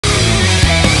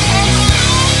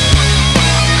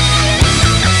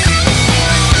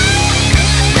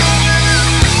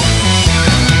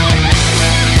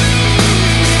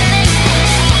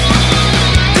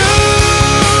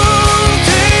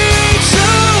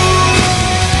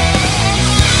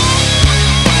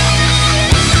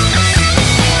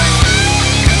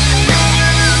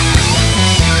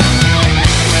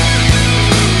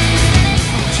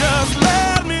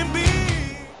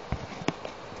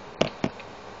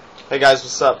Hey guys,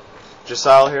 what's up?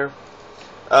 Josiah here.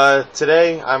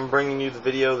 Today I'm bringing you the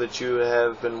video that you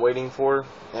have been waiting for,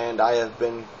 and I have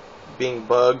been being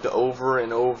bugged over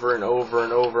and over and over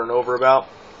and over and over about.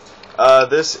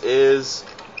 This is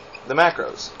the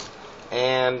macros,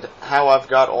 and how I've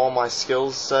got all my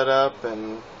skills set up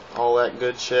and all that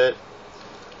good shit.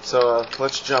 So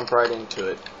let's jump right into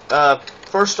it.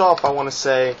 First off, I want to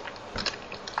say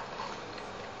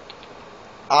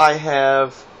I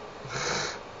have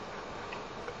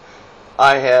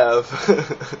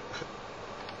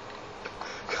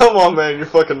come on, man, you're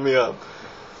fucking me up.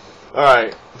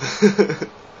 Alright.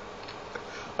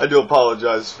 I do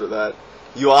apologize for that.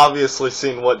 You obviously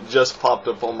seen what just popped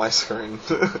up on my screen.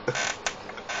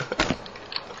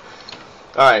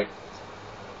 Alright.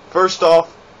 First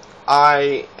off,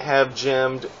 I have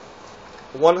gemmed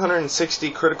 160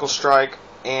 critical strike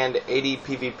and 80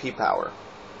 PvP power.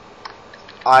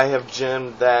 I have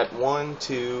gemmed that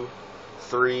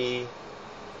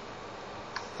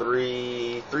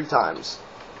three times.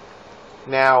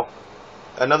 Now,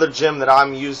 another gem that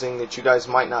I'm using that you guys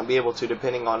might not be able to,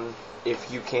 depending on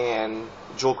if you can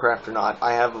jewel craft or not,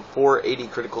 I have a 480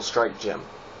 critical strike gem.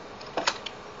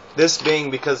 This being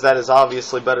because that is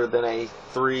obviously better than a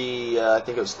I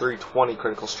think it was 320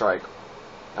 critical strike.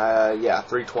 Yeah,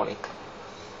 320.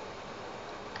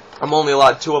 I'm only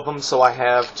allowed 2 of them, so I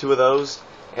have 2 of those,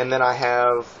 and then I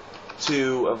have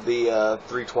 2 of the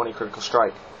 320 critical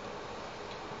strike.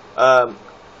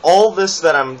 All this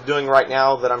that I'm doing right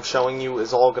now that I'm showing you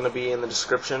is all going to be in the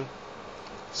description.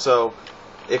 So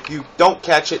if you don't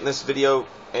catch it in this video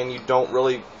and you don't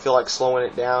really feel like slowing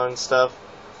it down and stuff,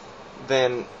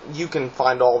 then you can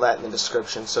find all that in the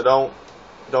description. So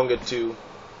don't get too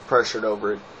pressured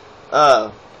over it. I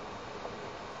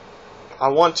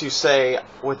want to say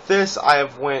with this I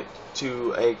have went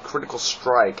to a critical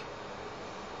strike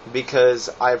because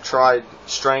I've tried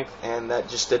strength and that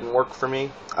just didn't work for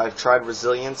me. I've tried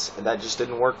resilience and that just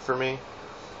didn't work for me.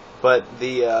 But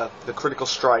the critical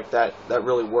strike, that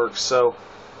really works. So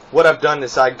what I've done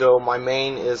is my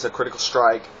main is a critical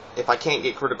strike. If I can't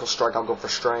get critical strike, I'll go for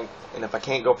strength, and if I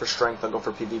can't go for strength, I'll go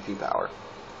for PvP power.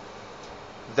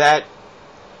 That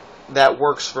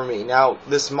works for me. Now,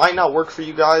 this might not work for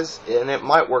you guys, and it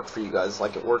might work for you guys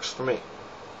like it works for me.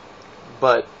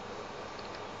 But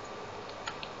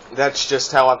that's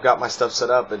just how I've got my stuff set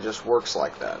up. It just works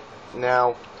like that.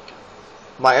 Now,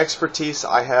 my expertise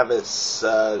I have is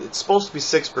it's supposed to be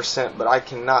 6%, but I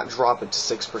cannot drop it to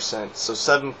 6%. So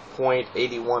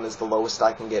 7.81 is the lowest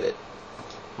I can get it.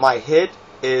 My hit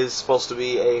is supposed to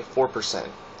be a 4%.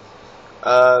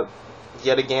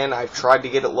 Yet again, I've tried to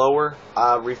get it lower.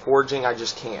 Reforging, I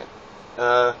just can't.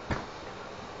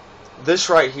 This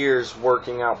right here is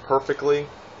working out perfectly,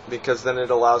 because then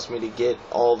it allows me to get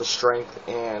all the strength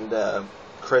and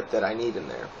crit that I need in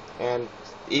there. And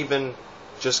even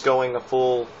just going a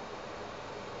full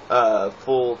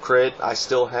crit, I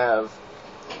still have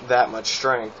that much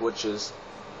strength, which is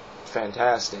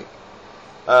fantastic.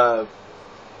 Let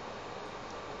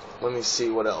me see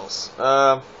what else.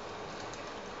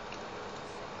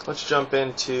 Let's jump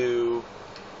into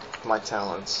my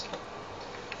talents.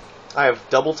 I have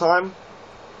double time,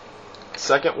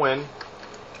 second wind,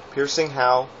 piercing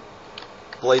howl,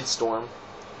 Bladestorm,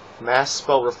 mass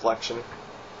spell reflection,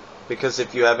 because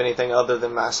if you have anything other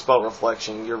than mass spell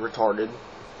reflection, you're retarded.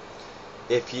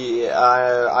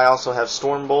 I also have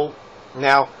storm bolt.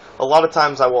 Now, a lot of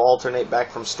times I will alternate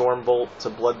back from storm bolt to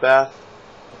bloodbath.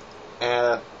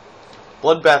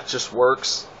 Bloodbath just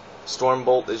works. Storm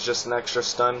bolt is just an extra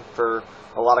stun for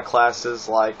a lot of classes,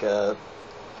 like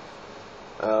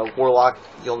Warlock.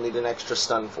 You'll need an extra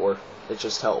stun for. It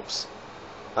just helps.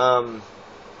 I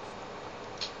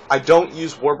don't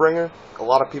use Warbringer. A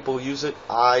lot of people use it.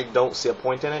 I don't see a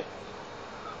point in it.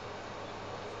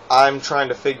 I'm trying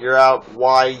to figure out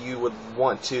why you would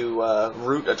want to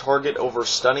root a target over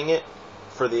stunning it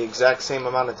for the exact same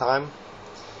amount of time.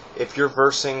 If you're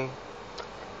versing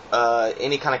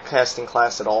any kind of casting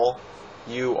class at all,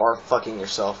 you are fucking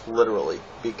yourself, literally,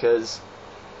 because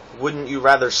wouldn't you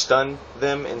rather stun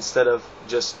them instead of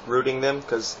just rooting them?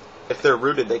 Because if they're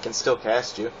rooted, they can still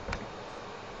cast you.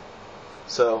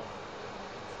 So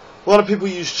a lot of people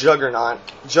use Juggernaut.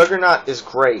 Juggernaut is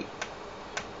great.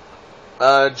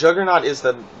 Juggernaut is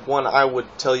the one I would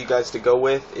tell you guys to go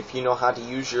with if you know how to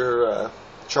use your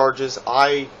charges.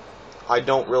 I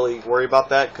don't really worry about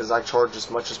that because I charge as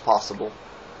much as possible.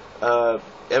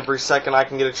 Every second I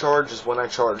can get a charge is when I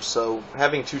charge, so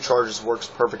having 2 charges works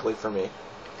perfectly for me.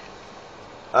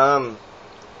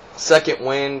 Second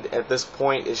wind at this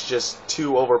point is just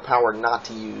too overpowered not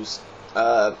to use.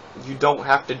 You don't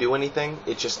have to do anything,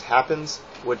 it just happens,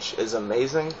 which is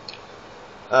amazing.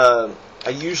 I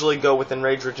usually go with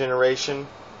Enrage Regeneration,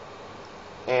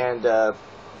 and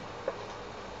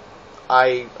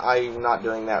I'm not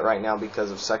doing that right now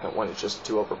because of second one, it's just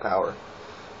too overpowered.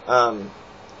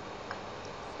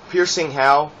 Piercing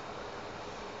Howl,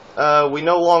 we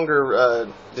no longer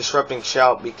Disrupting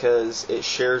Shout because it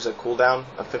shares a cooldown,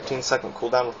 a 15-second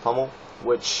cooldown with Pummel,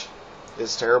 which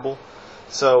is terrible.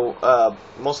 So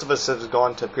most of us have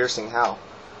gone to Piercing Howl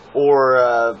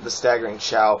or the Staggering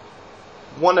Shout.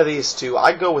 One of these two.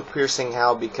 I go with Piercing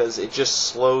Howl because it just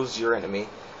slows your enemy,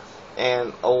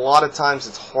 and a lot of times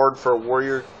it's hard for a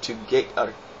warrior to get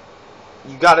a.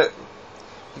 You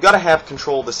gotta have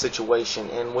control of the situation,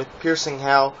 and with Piercing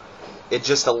Howl, it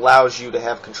just allows you to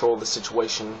have control of the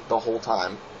situation the whole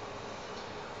time.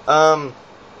 Let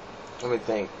me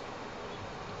think.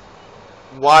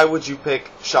 Why would you pick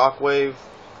Shockwave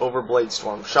over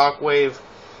Bladestorm? Shockwave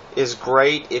is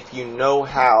great if you know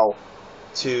how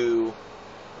to.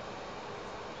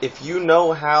 If you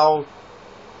know how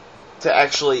to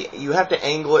actually, you have to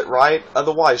angle it right.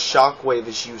 Otherwise, Shockwave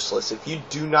is useless. If you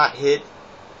do not hit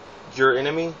your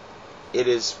enemy, it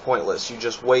is pointless. You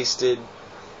just wasted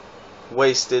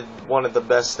one of the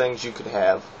best things you could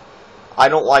have. I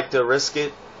don't like to risk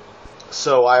it,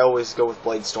 so I always go with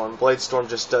Bladestorm. Bladestorm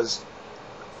just does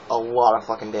a lot of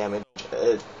fucking damage.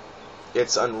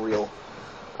 It's unreal.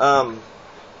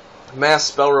 Mass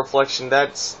Spell Reflection,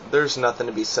 there's nothing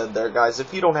to be said there, guys.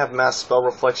 If you don't have Mass Spell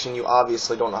Reflection, you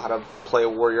obviously don't know how to play a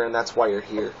warrior, and that's why you're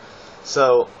here.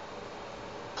 So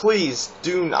please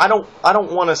I don't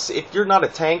want to see, if you're not a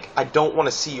tank, I don't want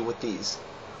to see you with these.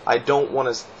 I don't want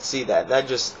to see that.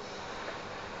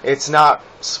 It's not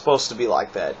supposed to be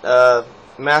like that.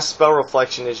 Mass Spell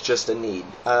Reflection is just a need.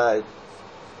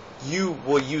 You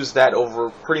will use that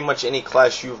over pretty much any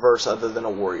class you verse other than a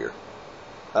warrior.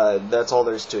 That's all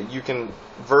there is to it. You can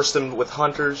verse them with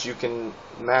hunters. You can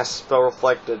Mass Spell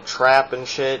Reflect a trap and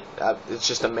shit. It's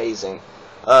just amazing.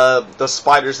 The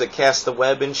spiders that cast the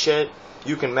web and shit,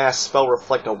 you can Mass Spell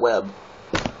Reflect a web.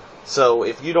 So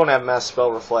if you don't have Mass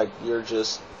Spell Reflect,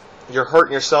 you're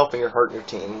hurting yourself and you're hurting your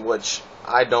team, which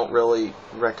I don't really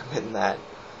recommend that.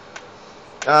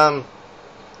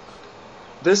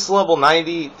 This level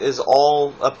 90 is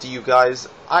all up to you guys.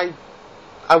 I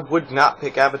would not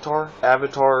pick Avatar.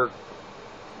 Avatar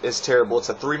is terrible. It's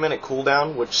a 3-minute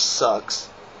cooldown, which sucks.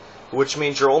 Which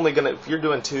means you're only gonna, if you're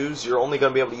doing 2s, you're only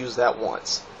gonna be able to use that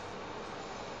once.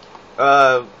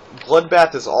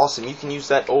 Bloodbath is awesome. You can use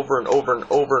that over and over and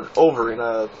over and over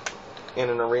in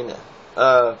an arena.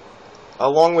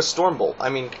 Along with Stormbolt. I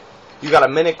mean, you got a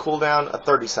minute cooldown, a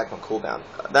 30-second cooldown.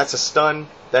 That's a stun.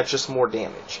 That's just more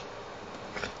damage.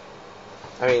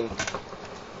 I mean,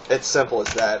 it's simple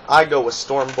as that. I go with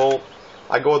Stormbolt.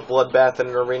 I go with Bloodbath in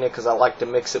an arena because I like to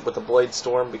mix it with a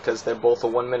Bladestorm because they're both a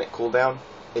 1-minute cooldown.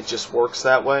 It just works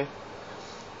that way.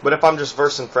 But if I'm just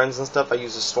versing friends and stuff, I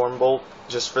use a Stormbolt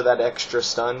just for that extra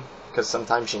stun because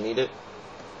sometimes you need it.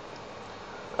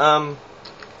 Now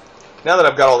that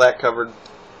I've got all that covered,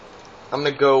 I'm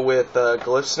going to go with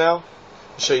Glyphs now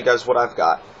and show you guys what I've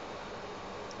got.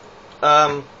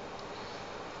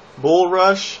 Bull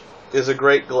Rush is a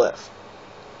great glyph.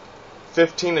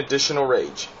 15 additional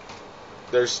rage.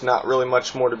 There's not really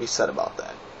much more to be said about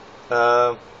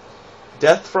that.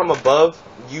 Death from Above,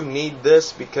 you need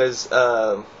this because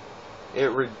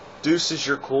it reduces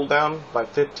your cooldown by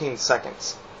 15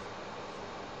 seconds.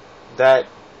 That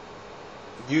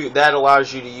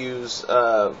allows you to use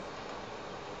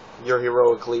your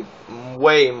heroic leap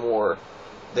way more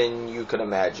than you could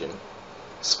imagine.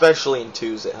 Especially in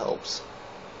 2s, it helps.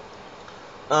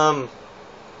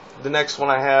 The next one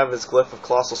I have is Glyph of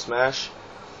Colossal Smash.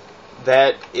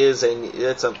 That's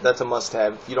a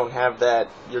must-have. If you don't have that,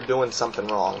 you're doing something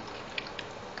wrong.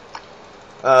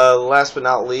 Last but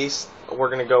not least, we're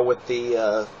gonna go with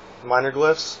the minor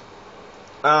glyphs.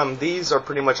 These are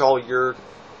pretty much all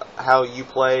how you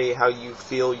play, how you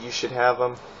feel you should have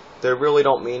them. They really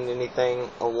don't mean anything.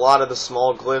 A lot of the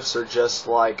small glyphs are just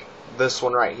like this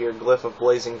one right here, Glyph of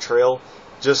Blazing Trail,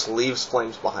 just leaves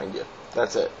flames behind you.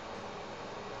 That's it.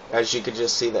 As you could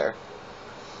just see there.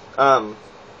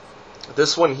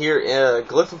 This one here,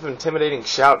 Glyph of Intimidating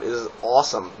Shout, is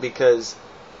awesome because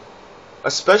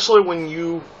especially when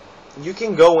you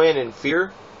can go in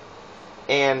fear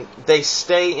and they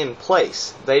stay in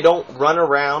place. They don't run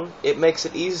around. It makes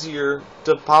it easier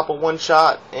to pop a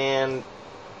one-shot and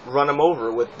run them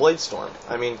over with Bladestorm.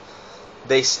 I mean,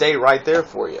 they stay right there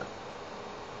for you.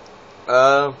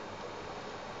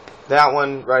 That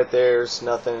one right there is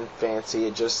nothing fancy.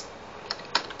 It just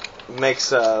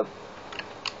makes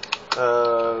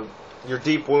Your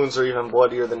deep wounds are even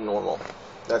bloodier than normal.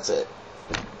 That's it.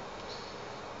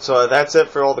 So that's it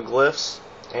for all the glyphs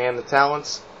and the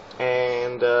talents,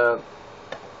 and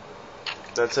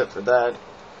that's it for that.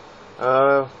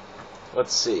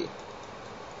 Let's see.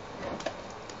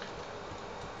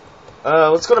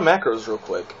 Let's go to macros real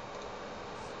quick.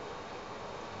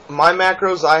 My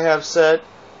macros I have set.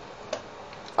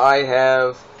 I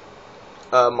have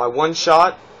my one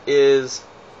shot is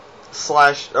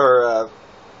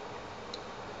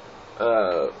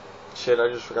shit, I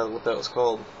just forgot what that was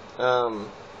called.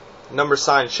 Number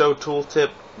sign show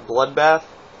tooltip Bloodbath,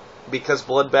 because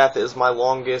Bloodbath is my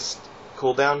longest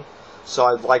cooldown, so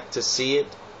I'd like to see it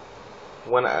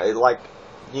when I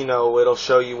it'll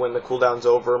show you when the cooldown's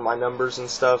over, my numbers and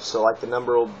stuff. So like the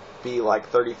number will be like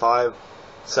 35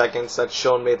 seconds. That's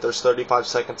showing me that there's 35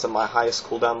 seconds of my highest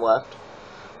cooldown left,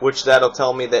 which that'll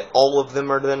tell me that all of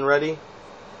them are then ready.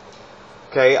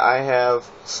 Okay, I have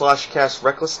 /cast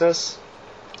Recklessness,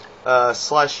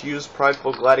 /use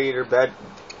Prideful Gladiator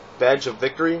Badge of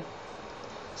Victory,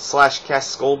 /cast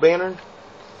Skull Banner.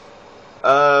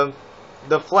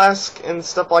 The Flask and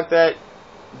stuff like that,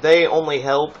 they only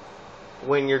help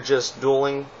when you're just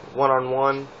dueling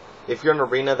one-on-one. If you're in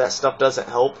arena, that stuff doesn't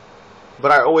help.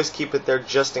 But I always keep it there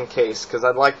just in case, because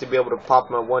I'd like to be able to pop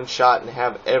my one shot and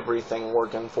have everything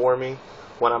working for me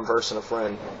when I'm versing a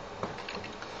friend.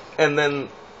 And then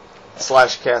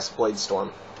 /cast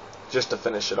Bladestorm, just to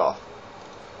finish it off.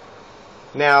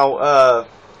 Now,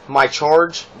 my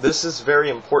charge, this is very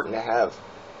important to have.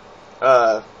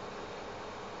 The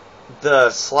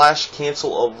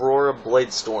 /Cancelaura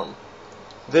Bladestorm.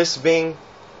 This being,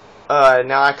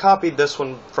 now I copied this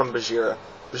one from Bajira.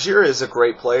 Bajira is a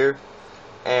great player,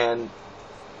 and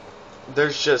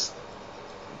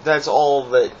that's all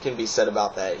that can be said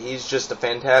about that. He's just a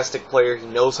fantastic player. He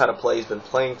knows how to play. He's been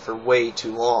playing for way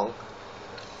too long,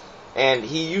 and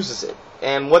he uses it.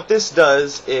 And what this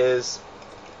does is,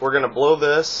 we're going to blow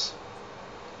this.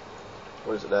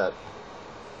 Where's it at?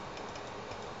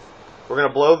 We're going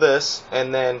to blow this,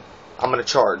 and then I'm going to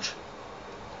charge.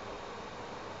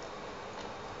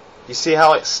 You see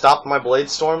how it stopped my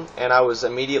Bladestorm, and I was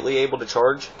immediately able to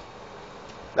charge?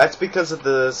 That's because of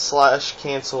the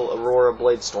 /Cancelaura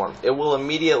Bladestorm. It will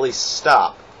immediately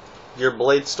stop your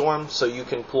Bladestorm so you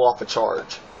can pull off a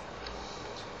charge.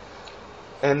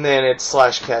 And then it's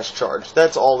 /cast charge.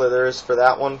 That's all that there is for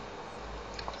that one.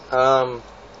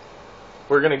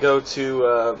 We're going to go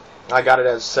to, I got it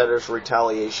as set as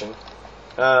retaliation.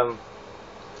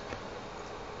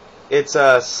 It's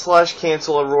a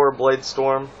 /Cancelaura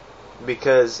Bladestorm,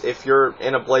 because if you're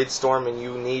in a Bladestorm and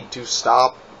you need to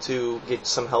stop to get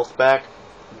some health back,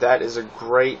 that is a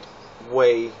great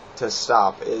way to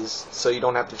stop, is so you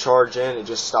don't have to charge in, it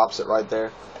just stops it right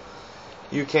there.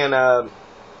 You can, I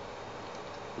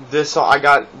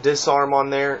got Disarm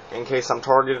on there in case I'm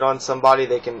targeted on somebody,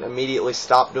 they can immediately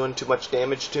stop doing too much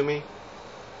damage to me.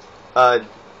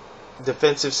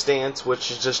 Defensive stance,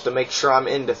 which is just to make sure I'm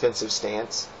in defensive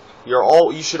stance.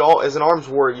 You should as an arms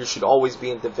warrior, you should always be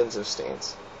in defensive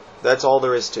stance. That's all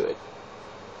there is to it.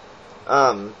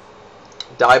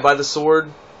 Die by the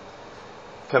sword,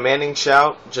 commanding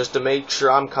shout, just to make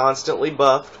sure I'm constantly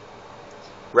buffed.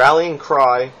 Rallying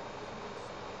cry,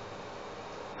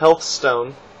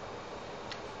 Healthstone,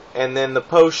 and then the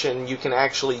potion, you can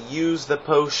actually use the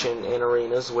potion in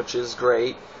arenas, which is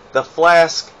great. The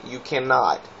Flask, you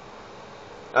cannot.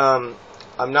 I'm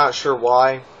not sure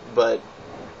why, but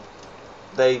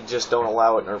they just don't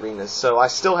allow it in arenas. So I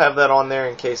still have that on there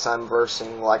in case I'm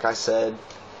versing, like I said,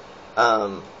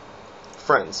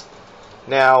 friends.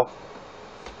 Now,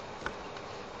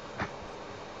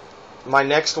 my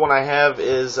next one I have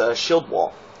is Shield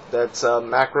Wall. That's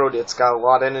macroed. It's got a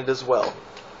lot in it as well.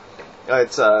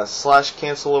 It's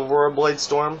 /Cancelaura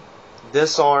Bladestorm,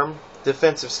 Disarm,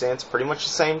 defensive stance, pretty much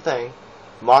the same thing.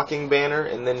 Mocking banner,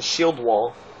 and then Shield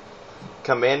Wall.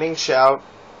 Commanding shout,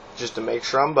 just to make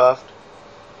sure I'm buffed.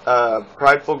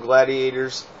 Prideful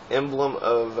Gladiators, Emblem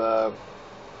of,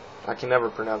 I can never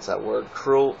pronounce that word,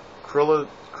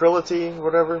 Cruelty,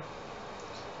 whatever.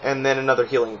 And then another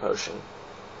healing potion.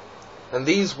 And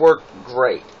these work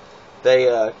great.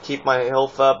 They keep my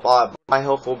health up. My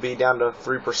health will be down to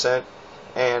 3%.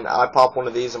 And I pop one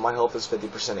of these and my health is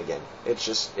 50% again. It's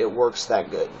just, it works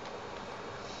that good.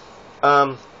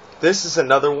 This is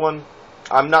another one.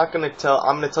 I'm going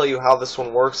to tell you how this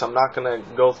one works. I'm not going to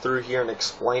go through here and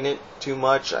explain it too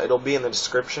much. It'll be in the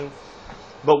description.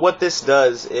 But what this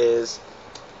does is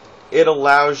it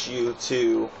allows you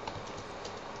to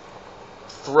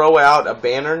throw out a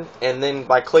banner and then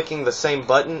by clicking the same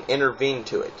button, intervene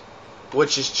to it.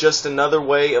 which is just another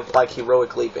way of like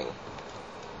heroic leaping.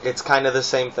 It's kind of the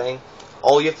same thing.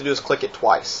 All you have to do is click it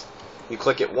twice. You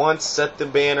click it once, set the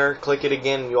banner, click it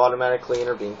again, and you automatically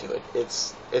intervene to it.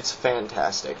 It's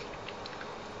fantastic.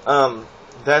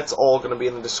 That's all going to be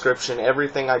in the description.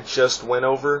 Everything I just went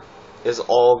over is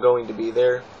all going to be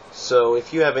there. So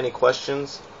if you have any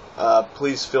questions,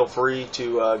 please feel free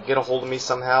to get a hold of me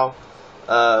somehow.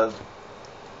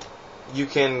 You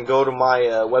can go to my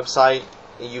website.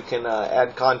 You can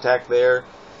add contact there,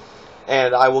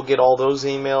 and I will get all those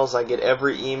emails. I get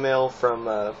every email from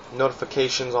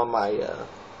notifications on my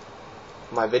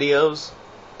my videos.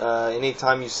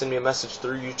 Anytime you send me a message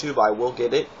through YouTube, I will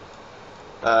get it.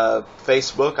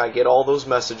 Facebook, I get all those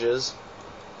messages.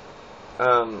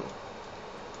 I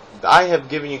have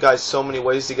given you guys so many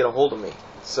ways to get a hold of me.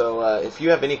 So if you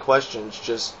have any questions,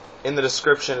 just in the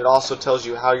description, it also tells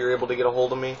you how you're able to get a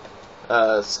hold of me,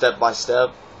 step by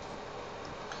step.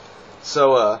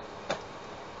 So,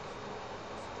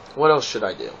 what else should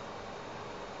I do?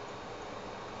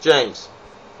 James,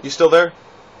 you still there?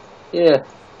 Yeah.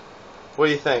 What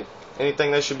do you think?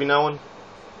 Anything they should be knowing?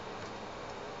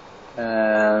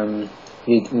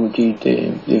 What do you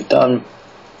do? You've done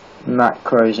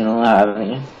macros and all that,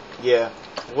 haven't you? Yeah.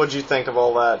 What'd you think of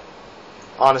all that?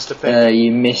 Honest opinion.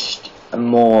 You missed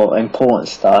more important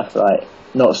stuff, like,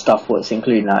 not stuff what's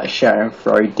included, like share and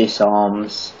throw,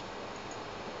 disarms.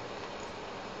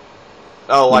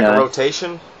 Oh, like a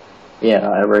rotation?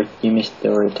 Yeah, you missed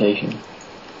the rotation.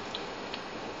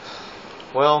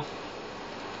 Well,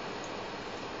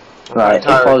 right, if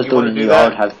I was doing you, I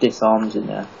would have disarms in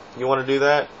there. You want to do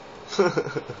that?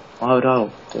 Why would I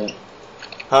do it?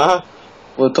 Huh?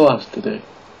 What do I have to do?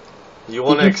 You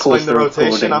want to explain the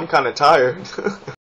rotation? I'm kind of tired.